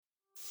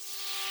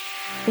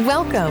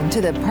Welcome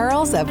to the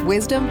Pearls of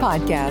Wisdom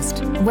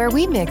podcast, where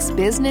we mix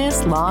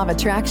business, law of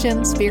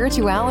attraction,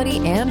 spirituality,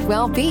 and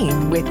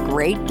well-being with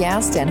great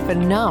guests and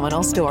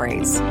phenomenal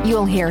stories.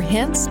 You'll hear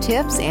hints,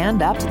 tips,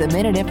 and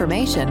up-to-the-minute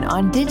information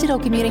on digital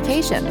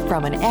communication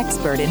from an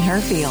expert in her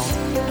field.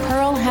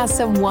 Pearl has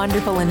some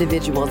wonderful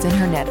individuals in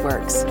her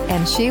networks,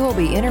 and she will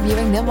be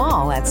interviewing them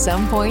all at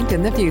some point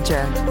in the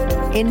future.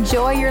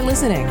 Enjoy your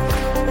listening.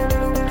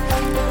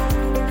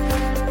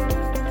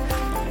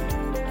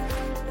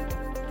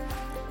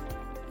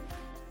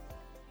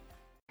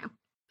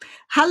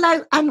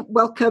 Hello and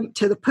welcome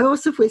to the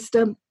Pearls of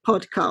Wisdom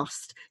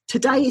podcast.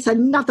 Today is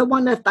another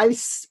one of those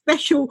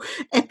special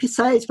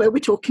episodes where we're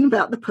talking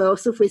about the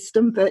Pearls of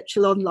Wisdom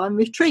virtual online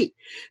retreat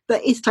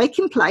that is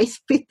taking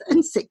place 5th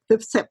and 6th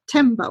of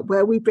September,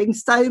 where we bring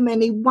so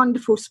many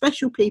wonderful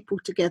special people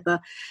together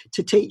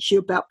to teach you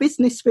about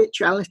business,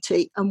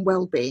 spirituality and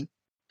well-being.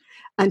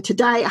 And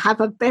today I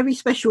have a very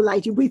special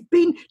lady. We've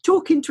been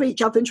talking to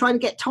each other and trying to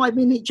get time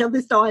in each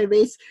other's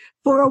diaries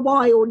for a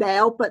while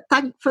now, but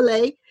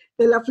thankfully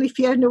the lovely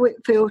Fiona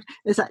Whitfield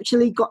has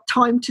actually got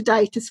time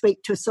today to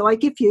speak to us. So I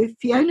give you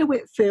Fiona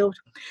Whitfield,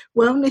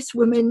 women's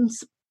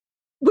wellness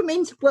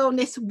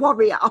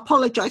warrior. I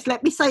apologise.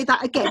 Let me say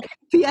that again.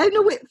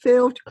 Fiona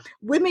Whitfield,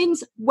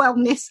 women's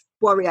wellness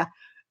warrior.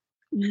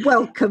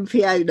 Welcome,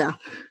 Fiona.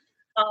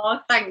 Oh,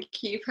 thank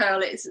you, Pearl.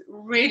 It's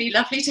really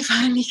lovely to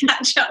finally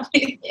catch up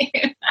with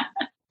you.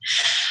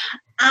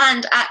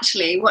 And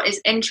actually, what is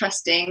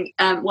interesting,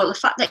 the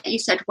fact that you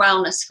said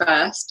wellness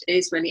first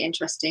is really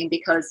interesting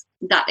because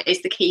that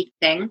is the key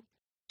thing.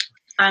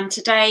 And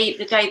today,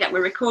 the day that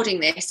we're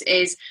recording this,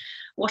 is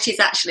what is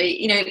actually,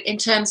 in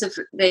terms of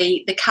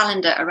the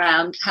calendar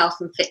around health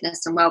and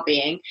fitness and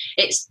well-being,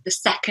 it's the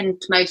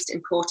second most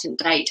important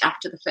date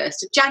after the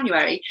 1st of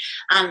January,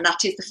 and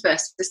that is the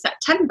 1st of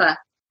September.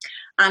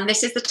 And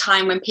this is the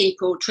time when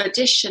people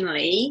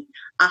traditionally,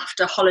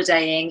 after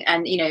holidaying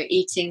and,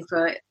 eating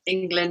for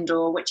England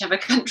or whichever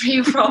country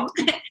you're from,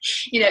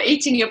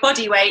 eating your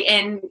body weight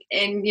in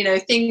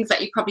things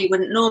that you probably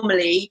wouldn't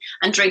normally,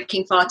 and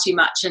drinking far too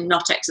much and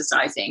not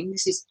exercising.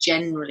 This is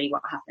generally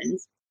what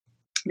happens.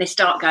 They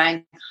start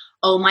going,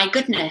 oh my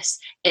goodness,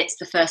 it's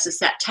the 1st of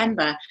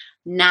September.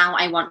 Now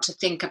I want to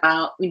think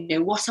about,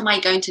 what am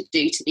I going to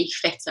do to be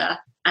fitter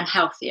and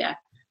healthier?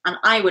 And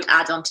I would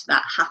add on to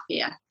that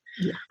happier.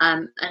 Yeah.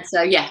 And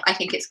so, I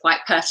think it's quite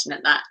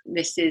pertinent that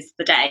this is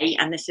the day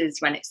and this is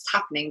when it's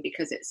happening,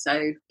 because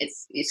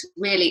it's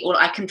really all,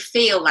 I can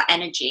feel that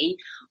energy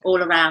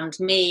all around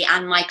me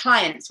and my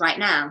clients right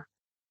now.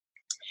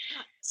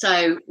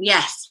 So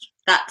yes,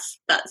 that's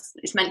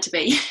it's meant to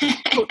be.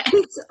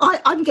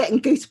 I'm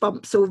getting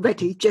goosebumps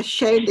already just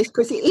sharing this,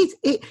 because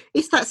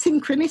it's that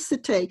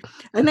synchronicity.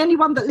 And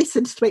anyone that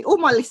listens to me, all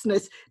my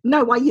listeners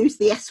know I use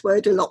the S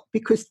word a lot,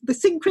 because the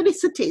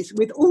synchronicities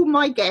with all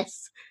my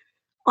guests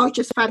are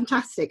just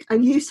fantastic.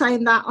 And you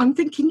saying that, I'm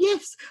thinking,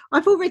 yes,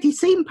 I've already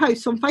seen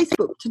posts on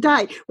Facebook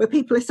today where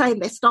people are saying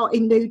they're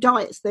starting new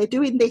diets, they're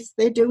doing this,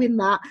 they're doing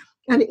that,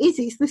 and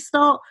it's the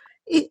start.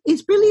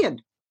 It's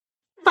brilliant,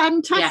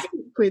 fantastic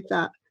with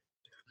that.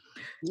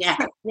 Yeah,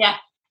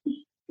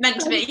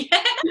 meant to be.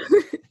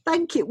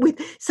 Thank you. With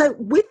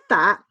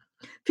that,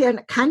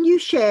 Fiona, can you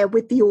share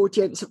with the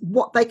audience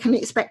what they can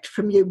expect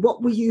from you?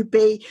 What will you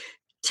be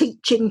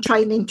teaching,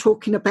 training,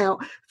 talking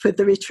about for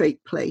the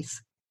retreat,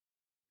 please?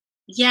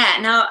 Yeah,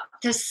 now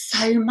there's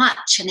so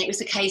much, and it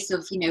was a case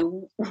of,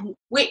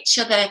 which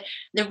are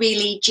the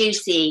really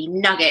juicy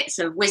nuggets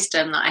of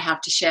wisdom that I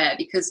have to share,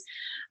 because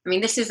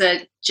this is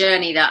a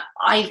journey that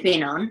I've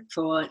been on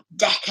for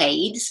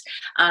decades,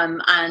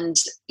 and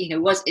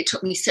it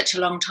took me such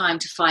a long time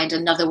to find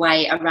another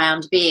way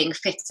around being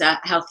fitter,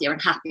 healthier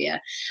and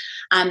happier,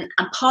 and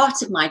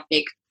part of my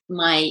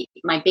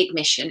big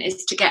mission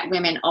is to get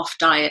women off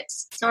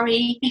diets.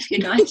 Sorry if you're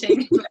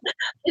dieting.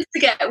 Is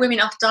to get women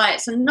off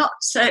diets, and not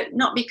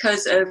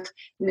because of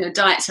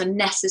diets are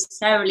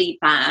necessarily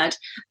bad,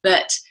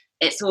 but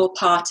it's all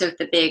part of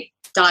the big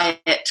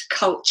diet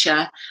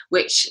culture,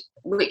 which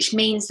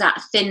means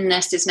that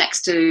thinness is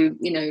next to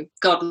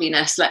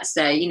godliness. Let's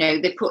say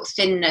they put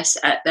thinness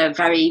at the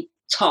very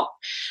top,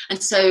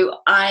 and so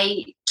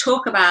I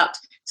talk about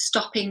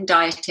stopping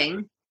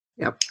dieting.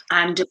 Yep.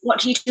 And what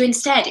do you do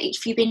instead?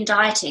 If you've been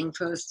dieting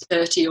for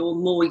 30 or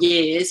more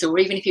years, or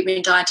even if you've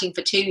been dieting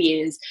for 2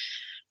 years,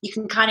 you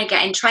can kind of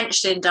get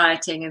entrenched in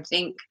dieting and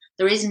think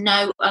there is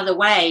no other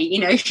way,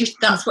 if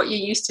that's what you're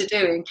used to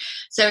doing.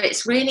 So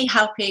it's really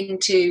helping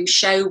to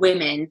show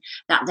women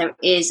that there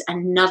is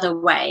another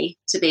way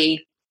to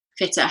be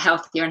fitter,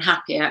 healthier and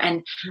happier,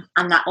 and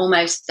that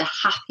almost the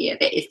happier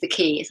bit is the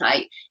key. It's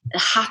like the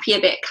happier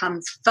bit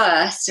comes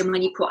first, and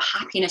when you put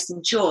happiness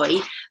and joy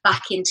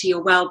back into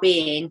your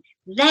well-being,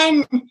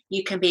 then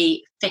you can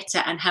be fitter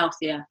and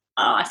healthier.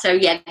 So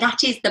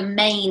that is the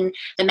main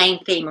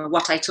theme of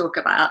what I talk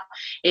about,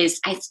 is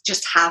it's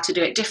just how to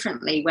do it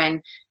differently,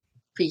 when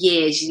for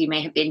years you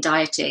may have been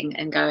dieting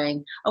and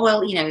going, oh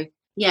well,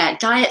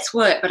 diets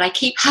work, but I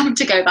keep having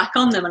to go back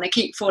on them, and I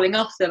keep falling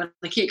off them, and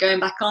I keep going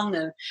back on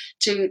them,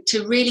 to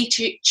really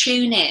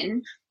tune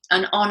in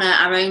and honour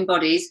our own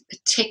bodies,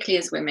 particularly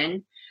as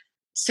women,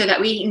 so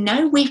that we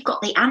know we've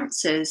got the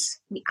answers.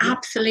 We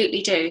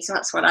absolutely do. So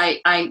that's what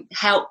I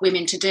help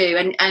women to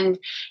do. And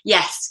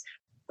yes,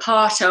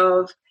 part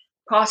of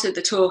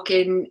the talk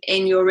in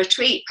your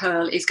retreat,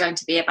 Pearl, is going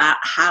to be about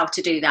how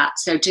to do that.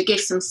 So to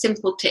give some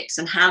simple tips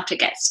on how to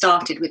get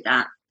started with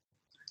that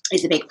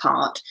is a big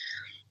part.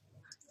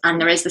 And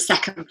there is the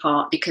second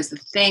part, because the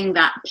thing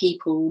that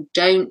people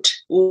don't,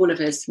 all of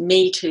us,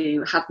 me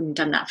too, haven't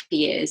done that for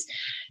years,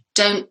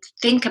 don't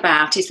think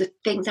about is the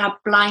things, our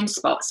blind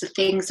spots, the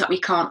things that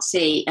we can't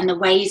see, and the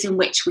ways in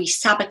which we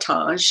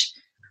sabotage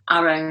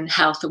our own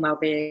health and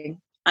well-being.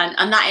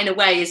 And that, in a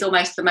way, is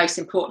almost the most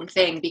important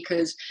thing,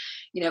 because,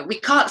 you know, we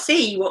can't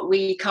see what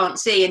we can't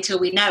see until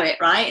we know it,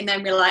 right? And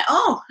then we're like,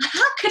 oh,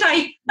 how did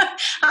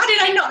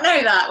I not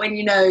know that? When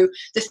you know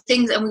the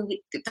things, and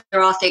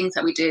there are things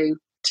that we do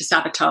to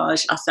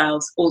sabotage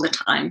ourselves all the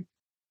time.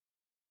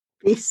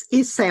 This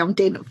is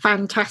sounding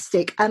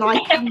fantastic, and I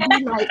can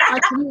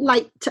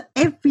relate to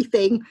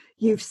everything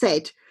you've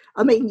said.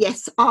 I mean,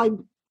 yes,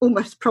 I'm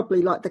almost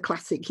probably like the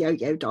classic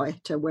yo-yo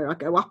dieter, where I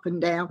go up and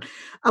down,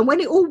 and when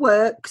it all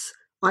works,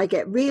 I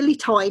get really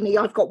tiny.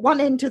 I've got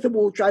one end of the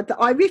wardrobe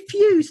that I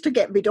refuse to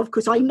get rid of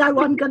because I know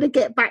I'm going to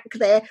get back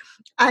there,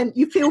 and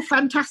you feel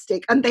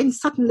fantastic, and then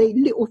suddenly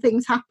little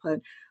things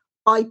happen.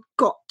 I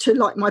got to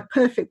like my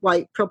perfect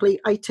weight probably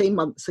 18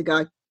 months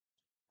ago.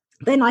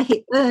 Then I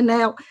hit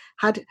burnout,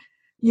 had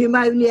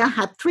pneumonia,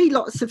 had 3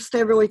 lots of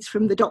steroids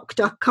from the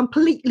doctor,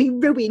 completely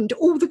ruined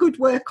all the good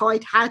work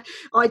I'd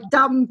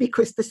done,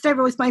 because the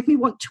steroids made me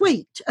want to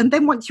eat. And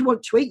then once you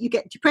want to eat, you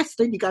get depressed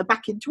and you go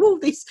back into all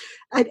this,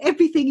 and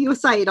everything you're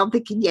saying, I'm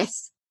thinking,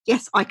 yes,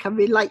 I can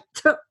relate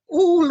to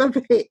all of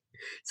it.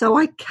 So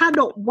I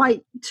cannot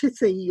wait to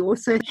see your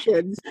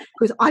sessions,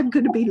 because I'm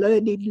going to be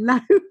learning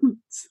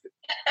loads.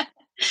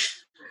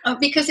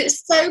 Because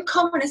it's so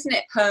common, isn't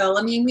it, Pearl?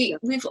 I mean, we've,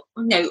 you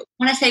know,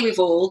 when I say we've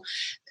all,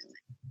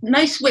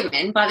 most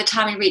women, by the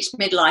time we reach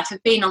midlife,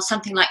 have been on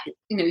something like,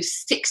 you know,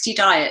 60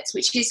 diets,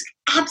 which is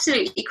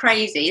absolutely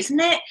crazy, isn't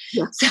it?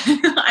 Yeah. So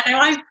I know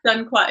I've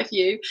done quite a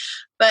few,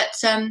 but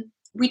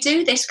we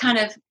do this kind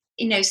of,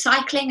 you know,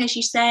 cycling, as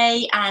you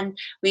say, and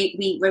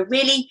we're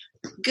really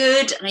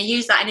good, and I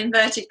use that in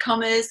inverted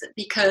commas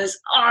because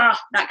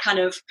that kind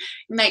of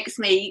makes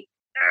me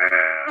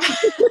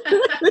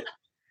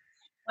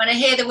when I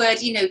hear the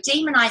word, you know,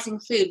 demonizing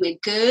food. We're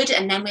good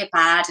and then we're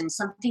bad, and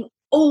something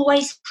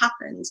always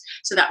happens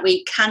so that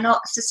we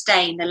cannot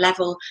sustain the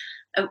level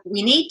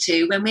we need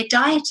to when we're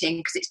dieting,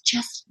 because it's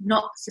just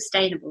not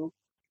sustainable.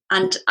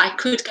 And I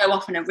could go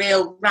off on a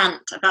real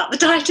rant about the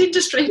diet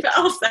industry, but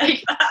I'll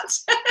save that.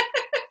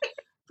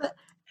 But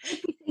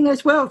everything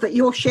as well that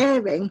you're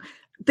sharing,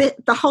 the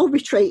whole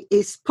retreat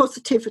is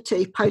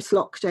positivity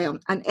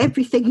post-lockdown, and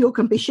everything you're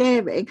going to be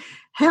sharing.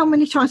 How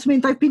many times, I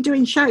mean, they've been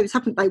doing shows,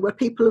 haven't they, where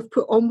people have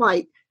put on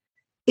weight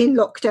in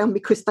lockdown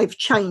because they've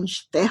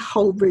changed their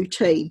whole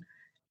routine.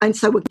 And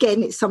so,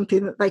 again, it's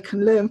something that they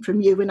can learn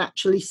from you and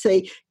actually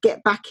see,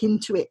 get back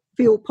into it,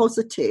 feel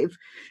positive,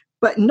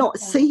 but not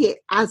see it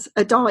as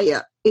a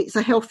diet. It's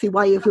a healthy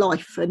way of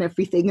life and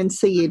everything, and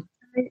seeing.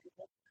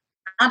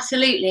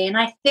 Absolutely. And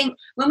I think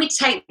when we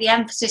take the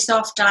emphasis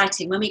off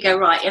dieting, when we go,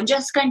 right, I'm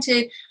just going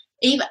to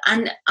even,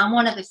 and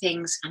one of the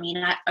things, I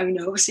mean, I'm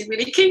obviously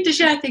really keen to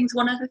share things.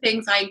 One of the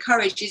things I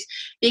encourage is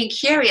being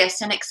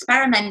curious and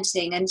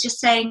experimenting, and just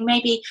saying,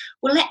 maybe,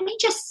 well, let me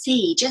just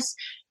see, just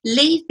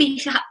leave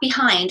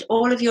behind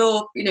all of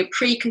your, you know,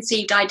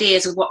 preconceived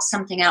ideas of what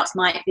something else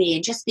might be,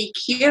 and just be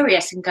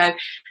curious and go,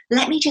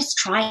 let me just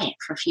try it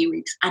for a few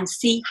weeks and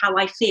see how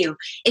I feel.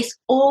 It's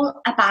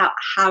all about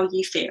how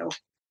you feel.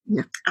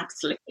 Yeah,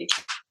 absolutely.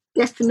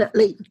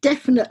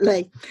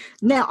 Definitely.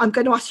 Now I'm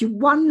going to ask you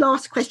one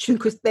last question,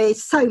 because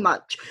there's so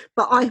much,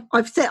 but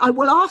I've said I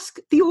will ask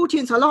the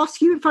audience, I'll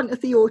ask you in front of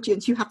the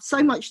audience. You have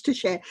so much to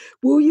share.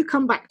 Will you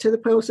come back to the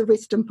Pearls of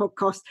Wisdom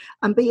podcast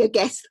and be a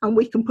guest, and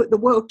we can put the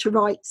world to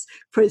rights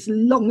for as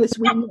long as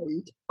we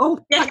need? Oh,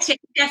 yes.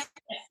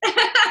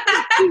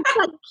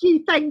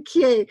 Thank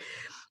you.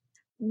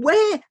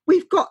 Where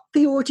we've got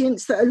the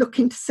audience that are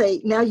looking to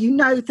see, now you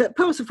know that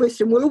Pearls of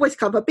Wisdom will always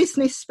cover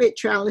business,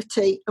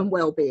 spirituality and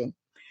well-being.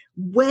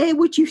 Where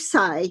would you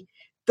say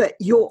that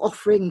your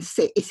offerings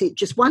sit? Is it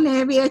just one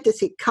area?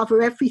 Does it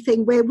cover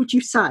everything? Where would you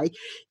say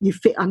you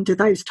fit under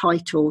those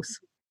titles?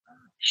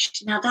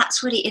 Now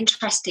that's really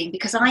interesting,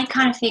 because I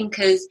kind of think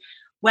as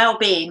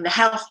well-being, the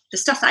health, the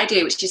stuff that I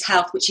do, which is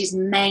health, which is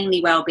mainly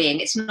well-being.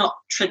 It's not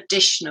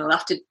traditional.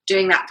 After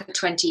doing that for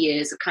 20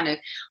 years,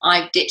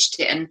 I've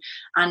ditched it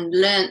and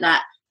learned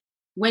that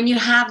when you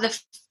have the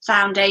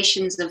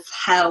foundations of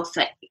health,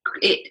 that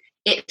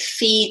it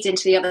feeds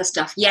into the other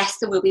stuff. Yes,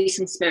 there will be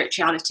some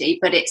spirituality,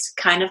 but it's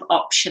kind of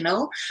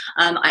optional.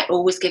 I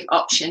always give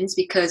options,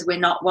 because we're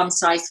not one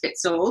size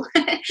fits all.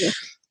 Yeah.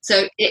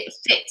 So it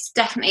fits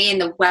definitely in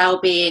the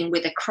well-being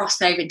with a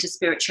crossover into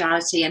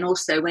spirituality. And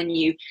also when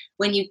you're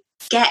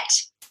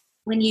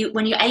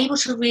able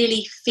to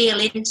really feel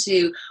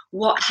into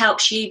what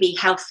helps you be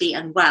healthy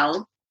and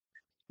well,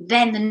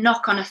 then the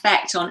knock-on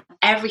effect on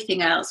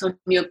everything else, on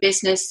your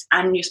business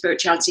and your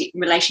spirituality,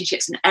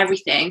 relationships and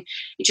everything,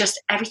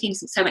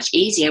 everything's so much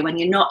easier when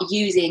you're not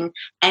using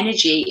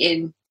energy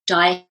in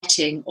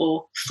dieting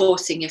or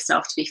forcing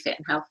yourself to be fit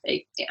and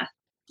healthy. Yeah.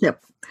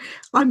 Yep.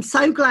 I'm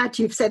so glad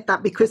you've said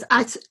that, because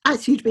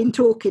as you'd been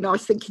talking, I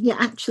was thinking, yeah,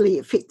 actually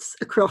it fits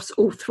across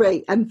all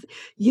three, and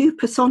you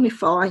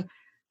personify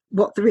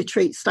what the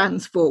retreat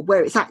stands for,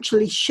 where it's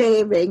actually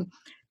sharing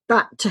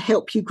that to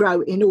help you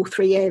grow in all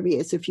three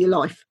areas of your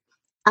life.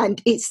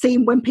 And it's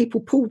seen when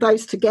people pull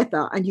those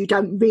together and you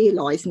don't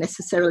realise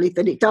necessarily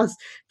that it does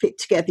fit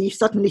together, you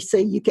suddenly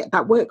see you get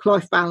that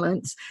work-life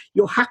balance,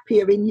 you're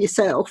happier in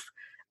yourself,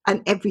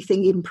 and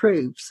everything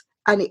improves.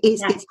 And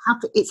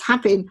it's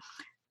having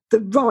the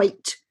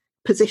right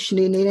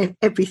positioning in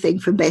everything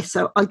from there.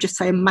 So I just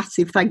say a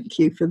massive thank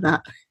you for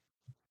that.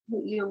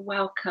 You're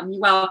welcome.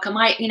 You're welcome.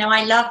 I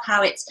love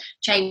how it's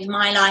changed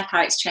my life,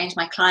 how it's changed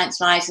my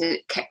clients' lives.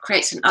 It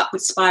creates an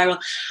upward spiral.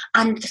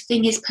 And the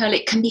thing is, Pearl,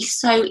 it can be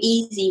so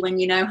easy when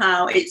you know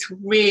how. It's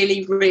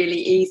really, really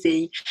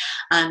easy.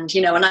 And,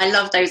 and I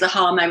love those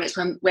aha moments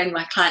when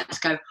my clients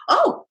go,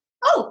 oh,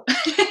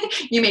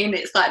 you mean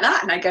it's like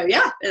that? And I go,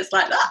 yeah, it's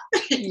like that.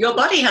 Your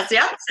body has the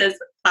answers.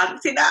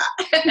 Fancy that.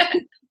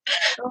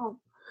 Oh,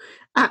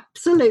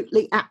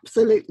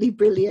 absolutely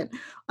brilliant.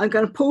 I'm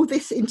going to pull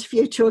this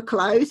interview to a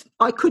close.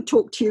 I could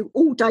talk to you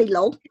all day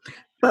long,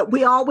 but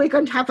we're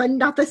going to have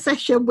another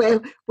session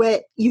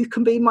where you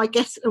can be my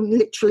guest and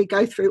literally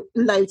go through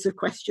loads of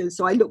questions.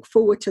 So I look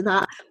forward to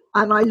that,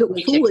 and I look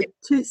forward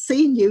to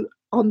seeing you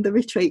on the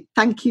retreat.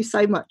 Thank you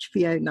so much,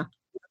 Fiona.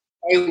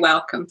 You're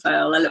welcome,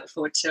 Pearl. I look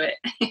forward to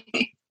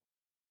it.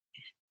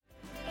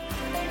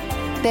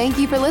 Thank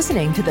you for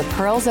listening to the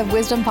Pearls of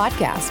Wisdom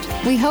podcast.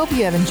 We hope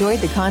you have enjoyed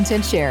the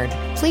content shared.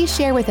 Please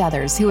share with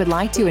others who would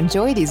like to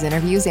enjoy these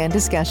interviews and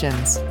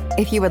discussions.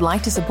 If you would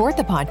like to support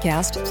the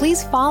podcast,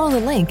 please follow the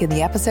link in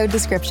the episode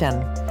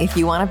description. If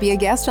you want to be a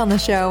guest on the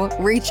show,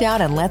 reach out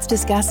and let's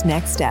discuss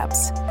next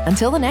steps.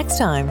 Until the next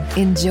time,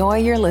 enjoy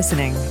your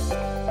listening.